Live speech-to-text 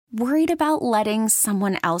Worried about letting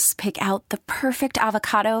someone else pick out the perfect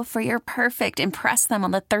avocado for your perfect impress them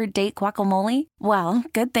on the third date guacamole? Well,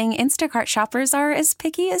 good thing Instacart shoppers are as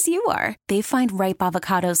picky as you are. They find ripe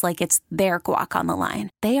avocados like it's their guac on the line.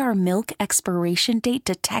 They are milk expiration date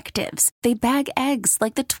detectives. They bag eggs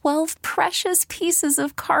like the 12 precious pieces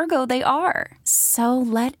of cargo they are. So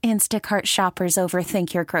let Instacart shoppers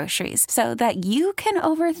overthink your groceries so that you can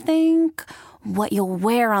overthink what you'll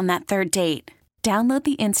wear on that third date. Download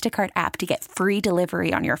the Instacart app to get free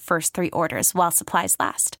delivery on your first 3 orders while supplies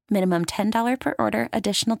last. Minimum $10 per order.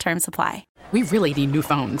 Additional terms apply. We really need new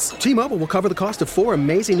phones. T-Mobile will cover the cost of 4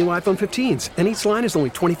 amazing new iPhone 15s, and each line is only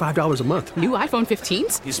 $25 a month. New iPhone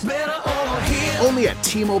 15s? It's better over here. Only at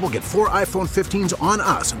T-Mobile, get 4 iPhone 15s on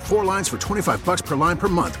us and 4 lines for $25 per line per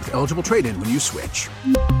month with eligible trade-in when you switch.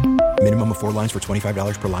 Minimum of 4 lines for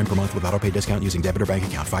 $25 per line per month with autopay discount using debit or bank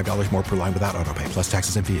account. $5 more per line without autopay, plus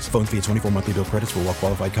taxes and fees. Phone fee at 24 monthly bill credits for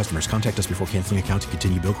well-qualified customers. Contact us before canceling account to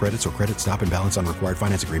continue bill credits or credit stop and balance on required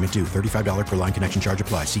finance agreement due. $35 per line connection charge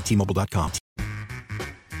applies. See T-Mobile.com.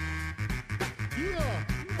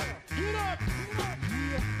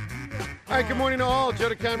 All right, good morning to all. Joe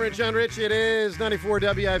DeCamara and John Ritchie. It is 94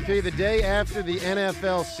 WIP, the day after the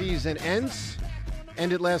NFL season ends.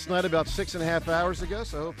 Ended last night about 6.5 hours ago,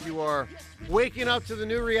 so I hope you are waking up to the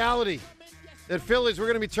new reality that Phillies, we're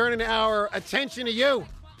going to be turning our attention to you.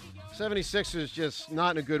 76ers just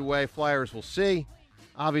not in a good way. Flyers, we'll see.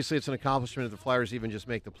 Obviously, it's an accomplishment if the Flyers even just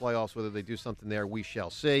make the playoffs. Whether they do something there, we shall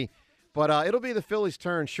see. But it'll be the Phillies'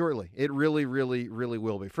 turn shortly. It really, really, really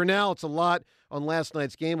will be. For now, it's a lot on last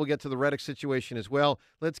night's game. We'll get to the Reddick situation as well.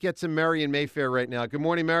 Let's get to Mary in Mayfair right now. Good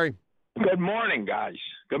morning, Mary. Good morning, guys.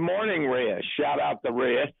 Good morning, Rhea. Shout out to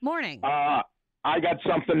Rhea. Morning. I got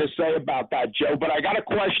something to say about that, Joe, but I got a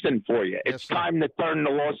question for you. Yes, it's sir. time to turn to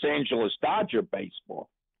Los Angeles Dodger baseball.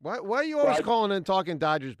 Why are you always calling and talking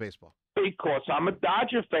Dodgers baseball? Because I'm a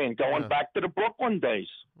Dodger fan going back to the Brooklyn days.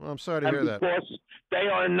 Well, I'm sorry to hear that. Because they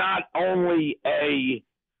are not only a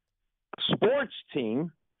sports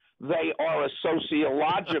team, they are a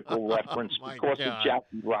sociological reference because of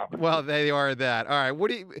Jackie Robinson. Well, they are that. All right.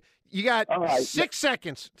 What do you got 6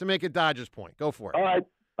 seconds to make a Dodgers point. Go for it. All right.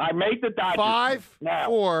 I made the Dodgers 5, now,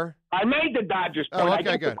 4. I made the Dodgers point. Oh, I okay,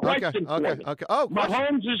 got good. the question for you. Okay. Oh,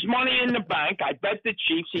 Mahomes is money in the bank. I bet the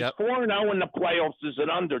Chiefs. He's Yep. 4-0 in the playoffs as an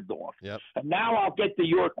underdog. Yep. And now I'll get to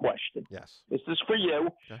your question. Yes. This is for you.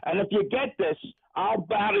 Okay. And if you get this, I'll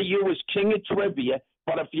bow to you as king of trivia.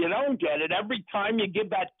 But if you don't get it, every time you give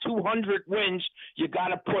that 200 wins, you got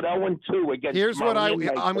to put 0-2 against. Here's what I'm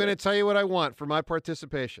Mahomes. going to tell you what I want for my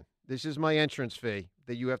participation. This is my entrance fee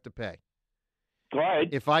that you have to pay. Go ahead.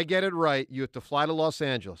 If I get it right, you have to fly to Los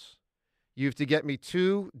Angeles. You have to get me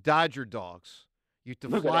 2 Dodger dogs. You have to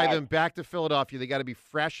Look at fly that. them back to Philadelphia. They got to be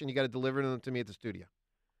fresh, and you got to deliver them to me at the studio.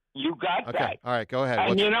 You got Okay. that. All right. Go ahead.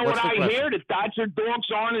 And you know what what's the I question? hear? The Dodger dogs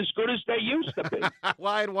aren't as good as they used to be.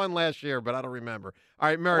 Well, I had one last year, but I don't remember. All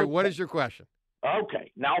right, Mary, what is your question?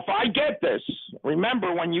 Okay. Now, if I get this,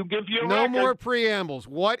 remember when you give your No record, more preambles.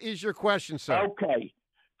 What is your question, sir? Okay.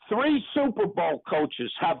 3 Super Bowl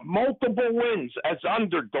coaches have multiple wins as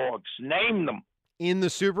underdogs. Name them. In the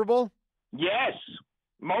Super Bowl? Yes.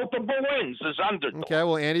 Multiple wins as underdogs. Okay,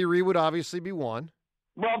 well, Andy Reid would obviously be one.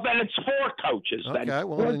 Well, then it's 4 coaches. Okay, then.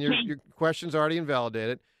 well, then your question's already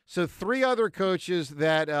invalidated. So 3 other coaches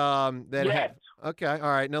that Yes. have. Okay,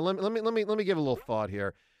 all right. Now let me give a little thought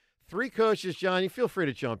here. 3 coaches, John. You feel free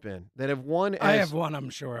to jump in that have won. I have one. I'm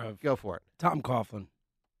sure of. Go for it. Tom Coughlin.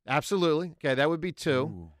 Absolutely. Okay, that would be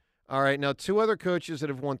 2. All right. Now 2 other coaches that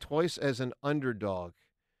have won twice as an underdog.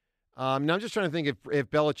 Now I'm just trying to think if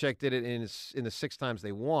Belichick did it in the 6 times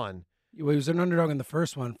they won. Well, he was an underdog in the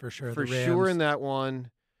first one for sure. For the Rams. sure in that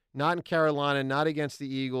one. Not in Carolina, not against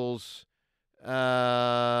the Eagles. But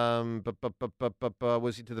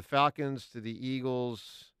was he to the Falcons, to the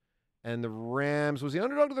Eagles, and the Rams? Was he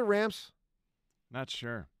underdog to the Rams? Not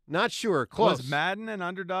sure. Not sure. Close. Was Madden an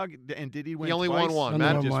underdog, and did he win He only twice? won one. Only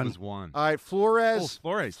Madden won just one. was one. All right, Flores. Oh,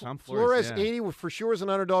 Flores. Tom Flores, yeah. 80 for sure was an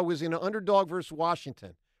underdog. Was he an underdog versus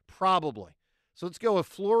Washington? Probably. So let's go with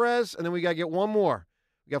Flores, and then we got to get one more.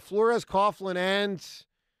 We got Flores, Coughlin, and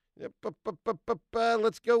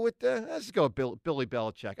let's go with Billy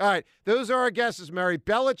Belichick. All right, those are our guesses, Mary.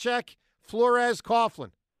 Belichick, Flores,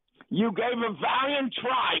 Coughlin. You gave a valiant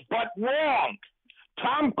try, but wrong.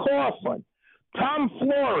 Tom Coughlin, Tom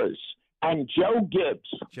Flores, and Joe Gibbs.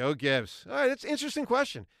 Joe Gibbs. All right, that's an interesting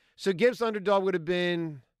question. So Gibbs' underdog would have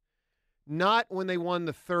been not when they won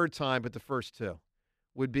the 3rd time, but the first 2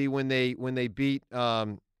 would be when they beat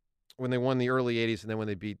when they won the early 80s and then when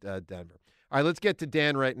they beat Denver. All right, let's get to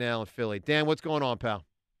Dan right now in Philly. Dan, what's going on, pal?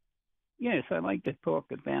 Yes, I'd like to talk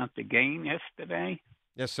about the game yesterday.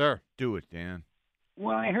 Yes, sir. Do it, Dan.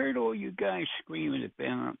 Well, I heard all you guys screaming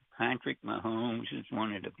about Patrick Mahomes is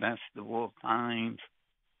one of the best of all times,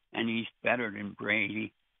 and he's better than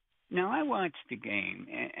Brady. Now, I watched the game,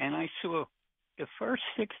 and I saw the first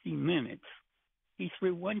 60 minutes, he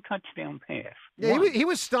threw one touchdown pass. Yeah, he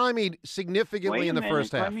was stymied significantly in the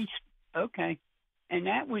first half. Okay. And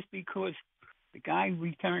that was because the guy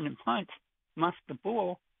returning punts muffed the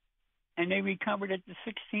ball, and they recovered at the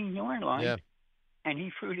 16-yard line. Yeah. And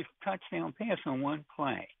he threw the touchdown pass on one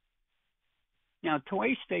play. Now,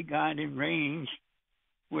 twice they got in range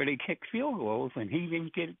where they kicked field goals, and he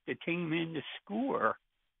didn't get the team in to score.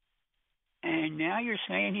 And now you're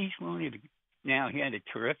saying he's going to – now, he had a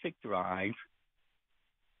terrific drive.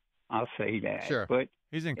 I'll say that. Sure. But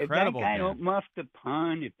he's incredible. If that guy don't muff the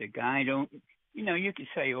punt, if the guy don't – you could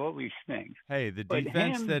say all these things. Hey, the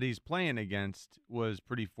defense that he's playing against was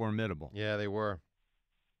pretty formidable. Yeah, they were.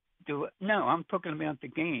 No, I'm talking about the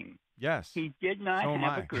game. Yes. He did not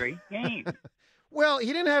have a great game. Well, he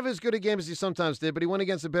didn't have as good a game as he sometimes did, but he went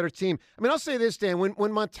against a better team. I mean, I'll say this, Dan.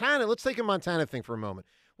 When Montana – let's take a Montana thing for a moment.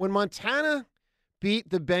 When Montana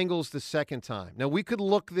beat the Bengals the second time – now, we could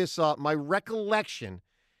look this up. My recollection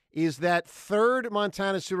is that third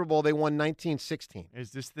Montana Super Bowl, they won 1916.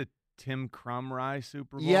 Is this the Tim Crumry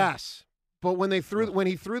Super Bowl? Yes. But when he threw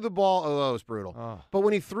the ball, that was brutal. Oh. But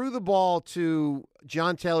when he threw the ball to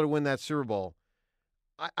John Taylor to win that Super Bowl,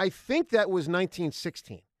 I think that was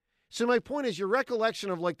 1916. So my point is, your recollection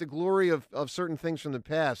of like the glory of certain things from the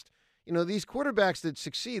past, these quarterbacks that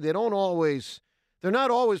succeed, they're not always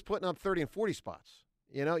putting up 30 and 40 spots.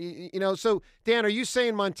 So Dan, are you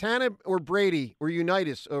saying Montana or Brady or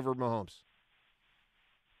Unitas over Mahomes?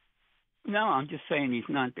 No, I'm just saying he's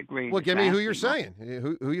not the greatest. Well, give me who you're saying.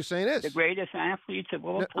 Who you saying is the greatest athletes of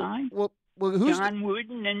all time? Well, who's John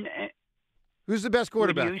Wooden and who's the best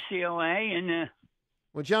quarterback? With UCLA and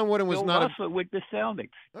well, John Wooden was Bill not Russell with the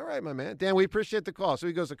Celtics. All right, my man. Dan, we appreciate the call. So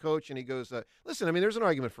he goes to coach and he goes, listen, I mean, there's an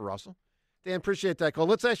argument for Russell. Dan, appreciate that call.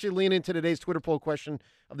 Let's actually lean into today's Twitter poll question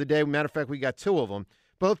of the day. Matter of fact, we got two of them.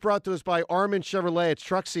 Both brought to us by Armin Chevrolet. It's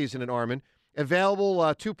truck season at Armin. Available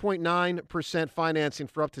 2.9% financing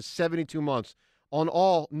for up to 72 months on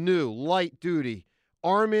all new light-duty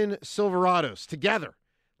Armin Silverados. Together,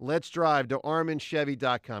 let's drive to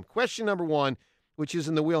ArminChevy.com. Question number one, which is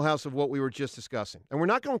in the wheelhouse of what we were just discussing. And we're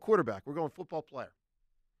not going quarterback. We're going football player.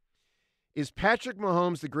 Is Patrick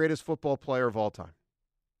Mahomes the greatest football player of all time?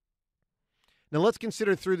 Now, let's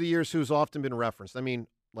consider through the years who's often been referenced. I mean,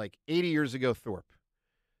 like 80 years ago, Thorpe.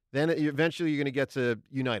 Then eventually you're going to get to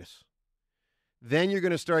Unitas. Then you're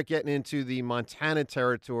going to start getting into the Montana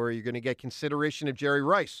territory. You're going to get consideration of Jerry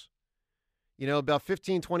Rice. About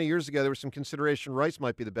 15, 20 years ago, there was some consideration Rice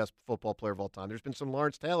might be the best football player of all time. There's been some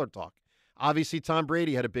Lawrence Taylor talk. Obviously, Tom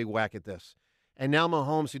Brady had a big whack at this. And now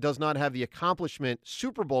Mahomes, who does not have the accomplishment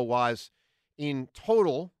Super Bowl-wise in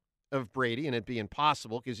total of Brady, and it'd be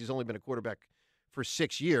impossible because he's only been a quarterback for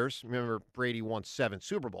 6 years. Remember, Brady won 7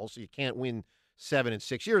 Super Bowls, so you can't win 7 in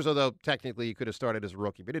 6 years, although technically he could have started as a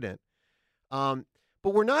rookie, but he didn't.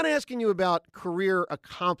 But we're not asking you about career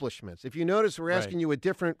accomplishments. If you notice, we're asking you a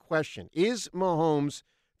different question. Is Mahomes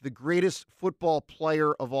the greatest football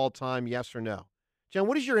player of all time, yes or no? John,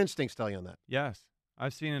 what does your instincts tell you on that? Yes.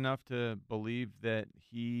 I've seen enough to believe that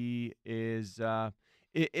he is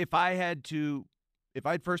if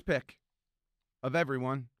I'd first pick of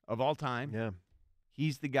everyone of all time,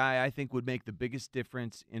 he's the guy I think would make the biggest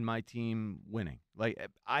difference in my team winning. Like,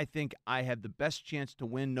 I think I have the best chance to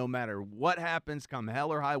win no matter what happens, come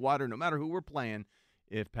hell or high water, no matter who we're playing,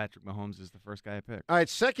 if Patrick Mahomes is the first guy I pick. All right,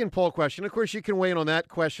 second poll question. Of course, you can weigh in on that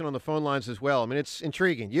question on the phone lines as well. I mean, it's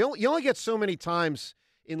intriguing. You only get so many times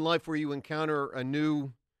in life where you encounter a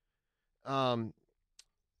new,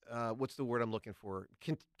 what's the word I'm looking for?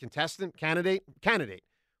 Candidate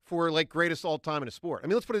for, like, greatest all time in a sport. I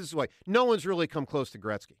mean, let's put it this way. No one's really come close to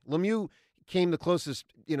Gretzky. Lemieux came the closest,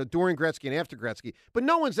 during Gretzky and after Gretzky. But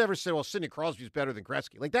no one's ever said, well, Sidney Crosby's better than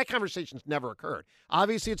Gretzky. Like, that conversation's never occurred.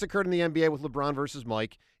 Obviously, it's occurred in the NBA with LeBron versus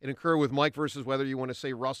Mike. It occurred with Mike versus whether you want to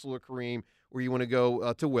say Russell or Kareem or you want to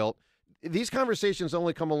go to Wilt. These conversations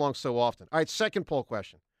only come along so often. All right, second poll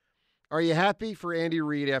question. Are you happy for Andy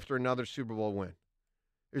Reid after another Super Bowl win?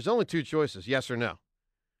 There's only two choices, yes or no.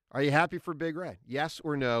 Are you happy for Big Red? Yes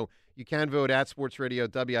or no? You can vote at Sports Radio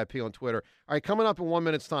WIP on Twitter. All right, coming up in 1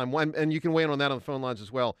 minute's time, and you can weigh in on that on the phone lines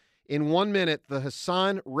as well. In 1 minute, the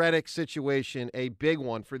Haason Reddick situation, a big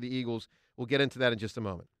one for the Eagles. We'll get into that in just a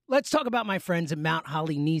moment. Let's talk about my friends at Mount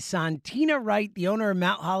Holly Nissan. Tina Wright, the owner of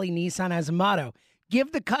Mount Holly Nissan, has a motto: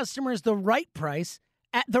 give the customers the right price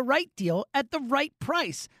at the right deal at the right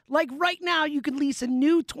price. Like right now, you could lease a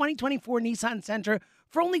new 2024 Nissan Sentra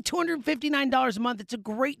for only $259 a month. It's a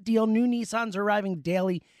great deal. New Nissans are arriving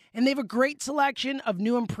daily, and they have a great selection of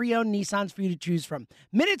new and pre-owned Nissans for you to choose from.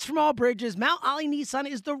 Minutes from all bridges, Mount Holly Nissan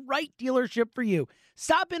is the right dealership for you.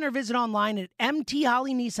 Stop in or visit online at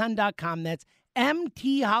mthollynissan.com. That's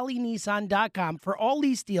mthollynissan.com. For all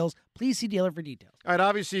lease deals, please see dealer for details. All right,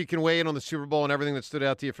 obviously you can weigh in on the Super Bowl and everything that stood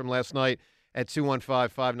out to you from last night at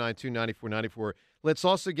 215-592-9494. Let's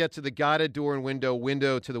also get to the guided door and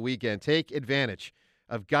window to the weekend. Take advantage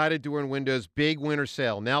of guided door and windows big winter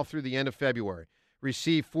sale now through the end of February.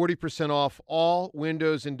 Receive 40% off all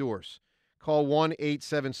windows and doors. Call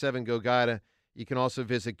 1-877-GO-GUIDA. You can also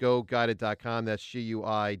visit GoGuided.com. That's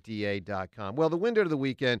GUIDA.com. Well, the window to the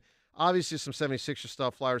weekend, obviously some 76er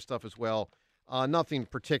stuff, Flyer stuff as well. Nothing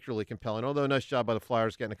particularly compelling, although nice job by the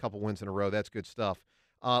Flyers getting a couple wins in a row. That's good stuff.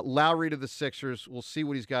 Lowry to the Sixers. We'll see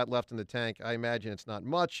what he's got left in the tank. I imagine it's not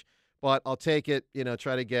much, but I'll take it.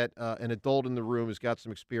 Try to get an adult in the room who's got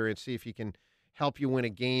some experience, see if he can help you win a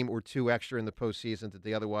game or two extra in the postseason that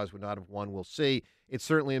they otherwise would not have won. We'll see. It's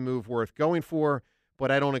certainly a move worth going for, but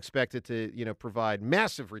I don't expect it to, provide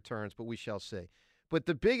massive returns, but we shall see. But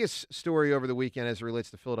the biggest story over the weekend as it relates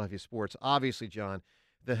to Philadelphia sports, obviously, John,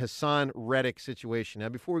 the Haason Reddick situation. Now,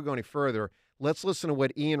 before we go any further, let's listen to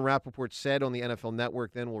what Ian Rappaport said on the NFL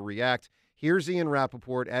Network, then we'll react. Here's Ian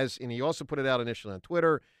Rappaport, and he also put it out initially on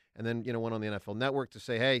Twitter, and then, went on the NFL Network to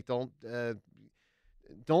say, hey,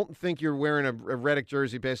 don't think you're wearing a Reddick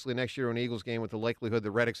jersey basically next year on an Eagles game with the likelihood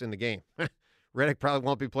that Reddick's in the game. Reddick probably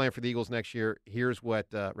won't be playing for the Eagles next year. Here's what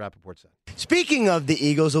Rappaport said. Speaking of the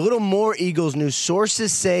Eagles, a little more Eagles news.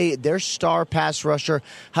 Sources say their star pass rusher,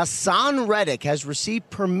 Haason Reddick, has received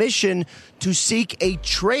permission to seek a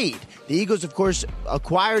trade. The Eagles, of course,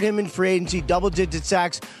 acquired him in free agency, double-digit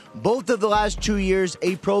sacks. Both of the last 2 years,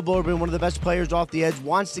 a Pro Bowler, been one of the best players off the edge,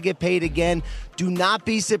 wants to get paid again. Do not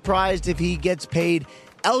be surprised if he gets paid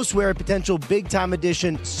elsewhere, a potential big-time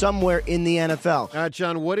addition somewhere in the NFL.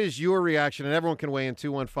 John, what is your reaction? And everyone can weigh in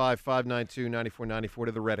 215-592-9494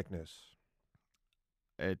 to the Reddick news.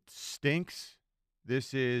 It stinks.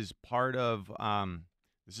 This is part of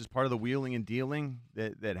the wheeling and dealing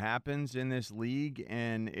that happens in this league,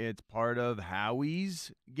 and it's part of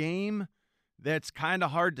Howie's game. That's kind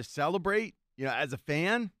of hard to celebrate, as a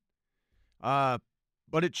fan. But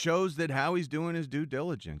it shows that Howie's doing his due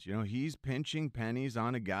diligence. He's pinching pennies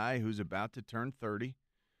on a guy who's about to turn 30.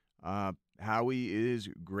 Howie is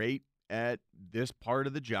great at this part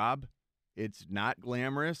of the job. It's not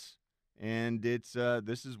glamorous, and this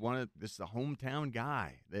is a hometown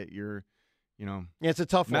guy that you're, it's a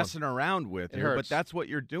tough messing around with here. Hurts. But that's what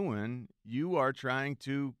you're doing. You are trying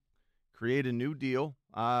to create a new deal.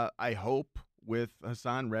 I hope with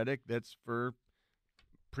Haason Reddick that's for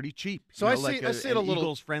pretty cheap. So I see it a little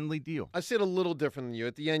Eagles-friendly deal. I see it a little different than you.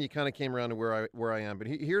 At the end, you kind of came around to where I am. But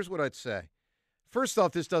here's what I'd say. First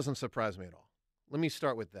off, this doesn't surprise me at all. Let me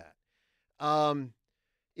start with that.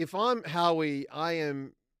 If I'm Howie, I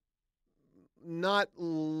am not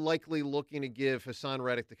likely looking to give Haason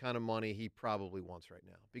Reddick the kind of money he probably wants right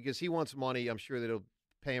now, because he wants money. I'm sure that it'll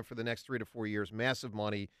pay him for the next 3 to 4 years, massive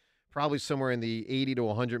money, probably somewhere in the $80 to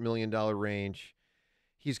 $100 million range.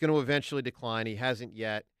 He's going to eventually decline. He hasn't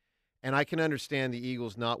yet. And I can understand the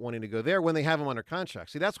Eagles not wanting to go there when they have him under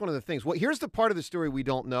contract. See, that's one of the things. Well, here's the part of the story we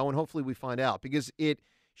don't know, and hopefully we find out, because it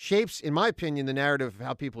shapes, in my opinion, the narrative of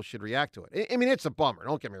how people should react to it. I mean, it's a bummer.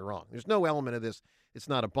 Don't get me wrong. There's no element of this. It's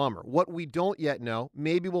not a bummer. What we don't yet know,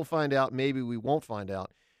 maybe we'll find out, maybe we won't find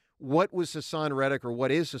out, what was Haason Reddick, or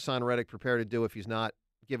what is Haason Reddick prepared to do if he's not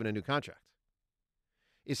given a new contract?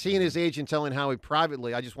 Is he and his agent telling Howie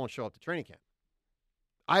privately, I just won't show up to training camp?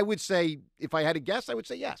 I would say, if I had to guess, I would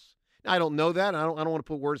say yes. Now, I don't know that. I don't want to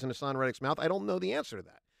put words in Haason Reddick's mouth. I don't know the answer to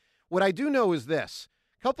that. What I do know is this.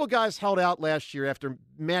 A couple of guys held out last year after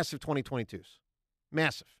massive 2022s.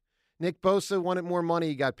 Massive. Nick Bosa wanted more money.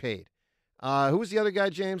 He got paid. Who was the other guy,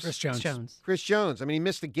 James? Chris Jones. Chris Jones. I mean, he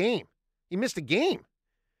missed a game.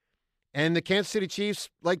 And the Kansas City Chiefs,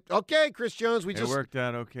 okay, Chris Jones, it worked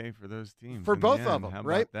out okay for those teams. For both of them, How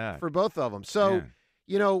right? about that? For both of them. So,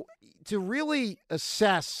 to really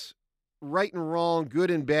assess right and wrong, good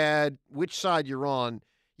and bad, which side you're on,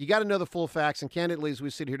 you got to know the full facts. And candidly, as we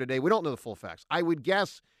sit here today, we don't know the full facts. I would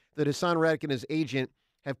guess that Haason Reddick and his agent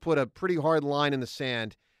have put a pretty hard line in the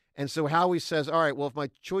sand. And so Howie says, all right, well, if my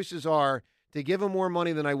choices are to give him more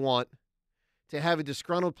money than I want, to have a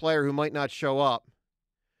disgruntled player who might not show up,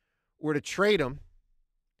 or to trade him,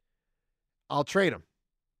 I'll trade him.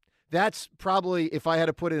 That's probably, if I had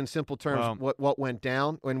to put it in simple terms, what went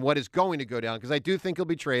down and what is going to go down, because I do think he'll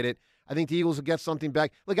be traded. I think the Eagles will get something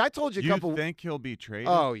back. Look, I told you a couple. You think he'll be traded?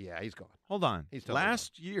 Oh, yeah, he's gone. Hold on. He's totally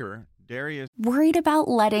Last year, Darius. Worried about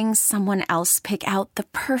letting someone else pick out the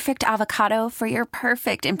perfect avocado for your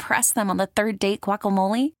perfect impress them on the third date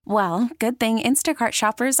guacamole? Well, good thing Instacart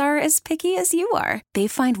shoppers are as picky as you are. They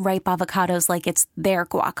find ripe avocados like it's their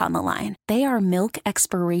guac on the line. They are milk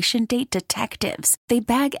expiration date detectives. They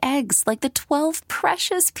bag eggs like the 12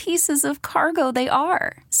 precious pieces of cargo they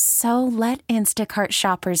are. So let Instacart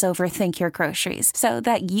shoppers overthink your groceries so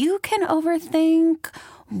that you can overthink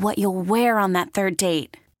what you'll wear on that third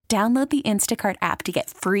date. Download the Instacart app to get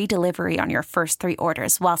free delivery on your first 3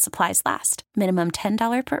 orders while supplies last. Minimum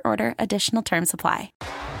 $10 per order. Additional terms apply.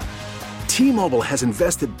 T-Mobile has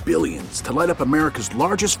invested billions to light up America's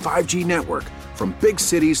largest 5G network, from big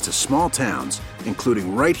cities to small towns,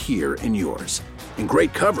 including right here in yours. And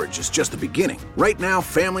great coverage is just the beginning. Right now,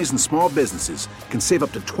 families and small businesses can save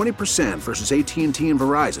up to 20% versus AT&T and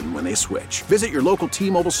Verizon when they switch. Visit your local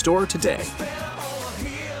T-Mobile store today.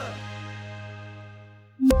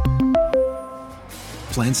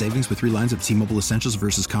 Plan savings with 3 lines of T-Mobile Essentials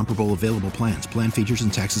versus comparable available plans. Plan features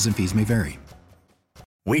and taxes and fees may vary.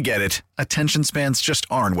 We get it. Attention spans just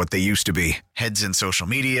aren't what they used to be. Heads in social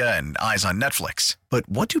media and eyes on Netflix. But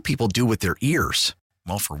what do people do with their ears?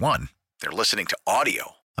 Well, for one, they're listening to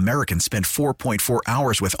audio. Americans spend 4.4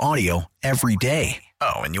 hours with audio every day.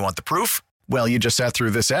 Oh, and you want the proof? Well, you just sat through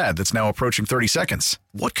this ad that's now approaching 30 seconds.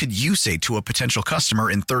 What could you say to a potential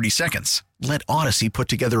customer in 30 seconds? Let Odyssey put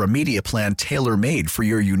together a media plan tailor-made for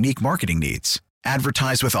your unique marketing needs.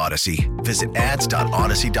 Advertise with Odyssey. Visit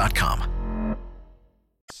ads.odyssey.com.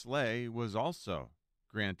 Slay was also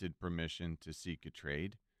granted permission to seek a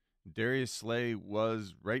trade. Darius Slay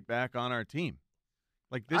was right back on our team.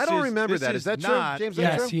 Like this I don't remember this that. Is that not, true, James?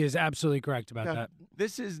 Yes, he is absolutely correct about that.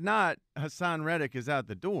 This is not Haason Reddick is out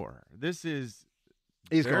the door. This is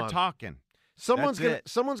they're gone. Talking. Someone's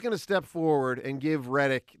gonna step forward and give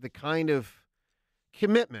Reddick the kind of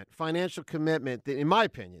financial commitment that, in my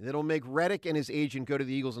opinion, that'll make Reddick and his agent go to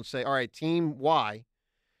the Eagles and say, "All right, Team Y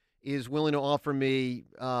is willing to offer me,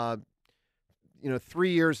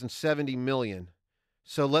 3 years and $70 million.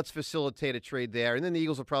 So let's facilitate a trade there, and then the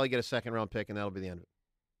Eagles will probably get a second-round pick, and that'll be the end of it."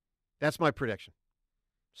 That's my prediction.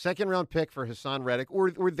 Second-round pick for Haason Reddick,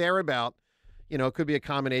 or thereabout. It could be a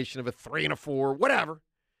combination of a 3 and a 4, whatever.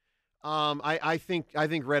 I think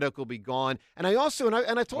Reddick will be gone, and I also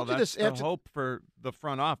I told you this. That's the hope for the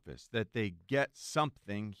front office, that they get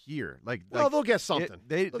something here. They'll get something.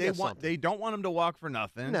 They don't want him to walk for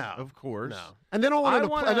nothing. No, of course. No, and they don't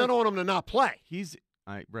want him to not play.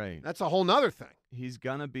 Right. That's a whole nother thing. He's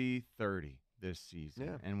gonna be 30 this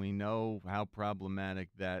season, and we know how problematic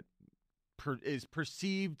that is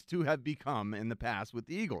perceived to have become in the past with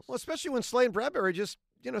the Eagles. Well, especially when Slay and Bradbury just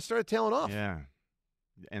started tailing off. Yeah.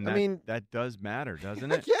 And that does matter,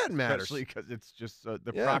 doesn't it? Yeah, it matters. Especially because it's just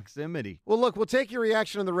the proximity. Well, look, we'll take your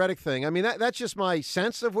reaction on the Reddick thing. I mean, that's just my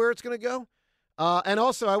sense of where it's going to go. And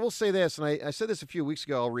also, I will say this, and I said this a few weeks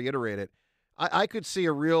ago, I'll reiterate it. I could see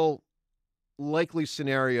a real likely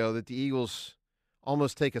scenario that the Eagles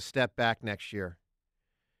almost take a step back next year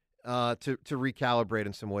to recalibrate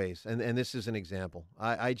in some ways. And this is an example.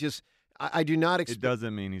 I do not expect. It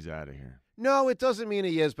doesn't mean he's out of here. No, it doesn't mean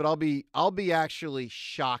he is, but I'll be actually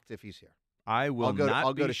shocked if he's here. I will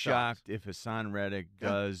not be shocked if Haason Reddick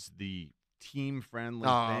does the team-friendly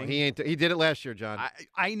thing. He ain't. He did it last year, John.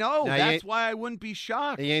 I know. That's why I wouldn't be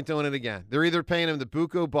shocked. He ain't doing it again. They're either paying him the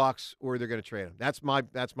buco bucks or they're going to trade him. That's my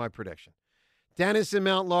prediction. Dennis in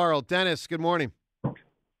Mount Laurel. Dennis, good morning.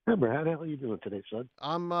 Hey, Brad, how the hell are you doing today, son?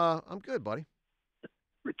 I'm good, buddy.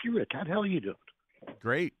 Rick, how the hell are you doing?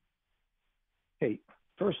 Great. Hey,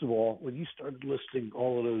 first of all, when you started listing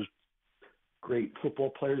all of those great football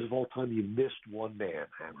players of all time, you missed one man,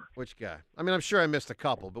 Hammer. Which guy? I mean, I'm sure I missed a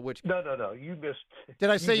couple, but which? No. You missed. Did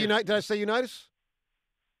I say United? Did I say Unitas?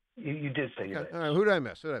 You did say Unitas. All right, who did I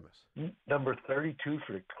miss? Number 32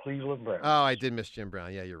 for the Cleveland Browns. Oh, I did miss Jim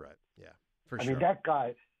Brown. Yeah, you're right. Yeah, for sure. I mean, that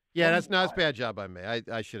guy. Yeah, that's a bad job by me.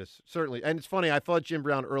 I should have certainly. And it's funny, I thought Jim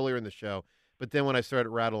Brown earlier in the show, but then when I started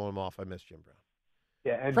rattling him off, I missed Jim Brown.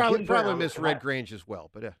 Yeah, and probably missed Red Grange as well.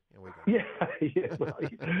 But here we go. Yeah. Well,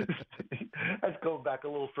 that's going back a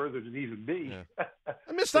little further than even me. Yeah.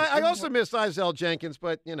 I also missed Izell Jenkins,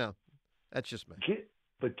 but that's just me.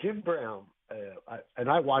 But Jim Brown,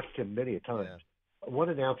 I watched him many a time. Yeah. One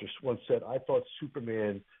announcer once said, "I thought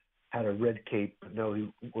Superman had a red cape, but no,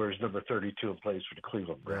 he wears number 32 and plays for the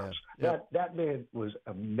Cleveland Browns." Yeah. That man was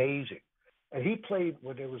amazing. And he played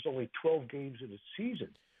when there was only 12 games in a season.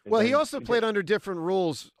 And Well, then he also played under different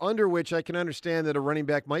rules, under which I can understand that a running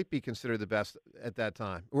back might be considered the best at that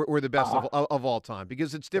time, or the best of all time,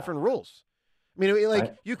 because it's different rules. I mean,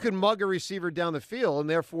 you could mug a receiver down the field, and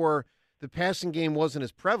therefore the passing game wasn't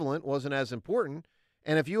as prevalent, wasn't as important.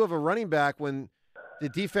 And if you have a running back when the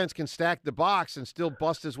defense can stack the box and still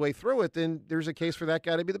bust his way through it, then there's a case for that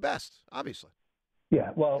guy to be the best, obviously. Yeah,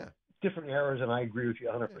 well, different eras, and I agree with you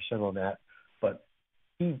 100% on that. But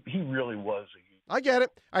he really was I get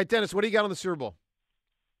it. All right, Dennis, what do you got on the Super Bowl?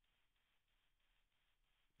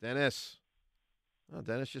 Dennis. Oh,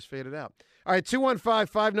 Dennis just faded out. All right,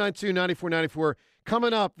 215-592-9494.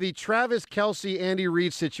 Coming up, the Travis Kelce, Andy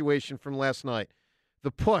Reid situation from last night.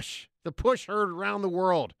 The push heard around the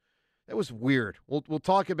world. That was weird. We'll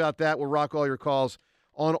talk about that. We'll rock all your calls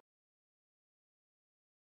on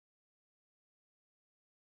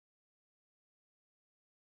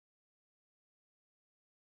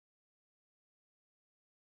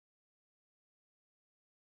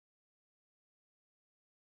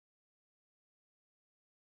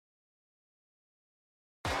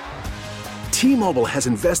T-Mobile has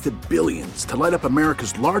invested billions to light up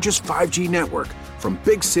America's largest 5G network, from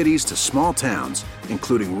big cities to small towns,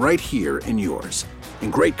 including right here in yours.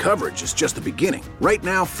 And great coverage is just the beginning. Right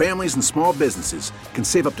now, families and small businesses can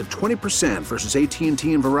save up to 20% versus AT&T and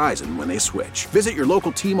Verizon when they switch. Visit your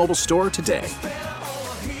local T-Mobile store today.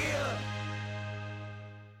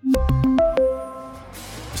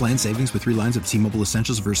 Plan savings with 3 lines of T-Mobile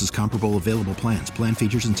Essentials versus comparable available plans. Plan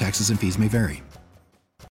features and taxes and fees may vary.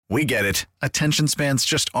 We get it. Attention spans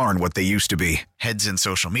just aren't what they used to be. Heads in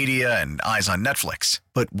social media and eyes on Netflix.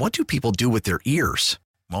 But what do people do with their ears?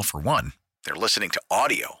 Well, for one, they're listening to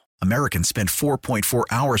audio. Americans spend 4.4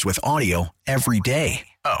 hours with audio every day.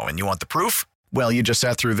 Oh, and you want the proof? Well, you just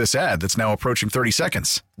sat through this ad that's now approaching 30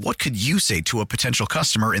 seconds. What could you say to a potential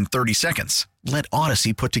customer in 30 seconds? Let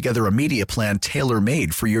Odyssey put together a media plan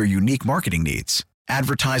tailor-made for your unique marketing needs.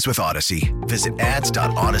 Advertise with Odyssey. Visit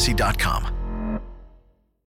ads.odyssey.com.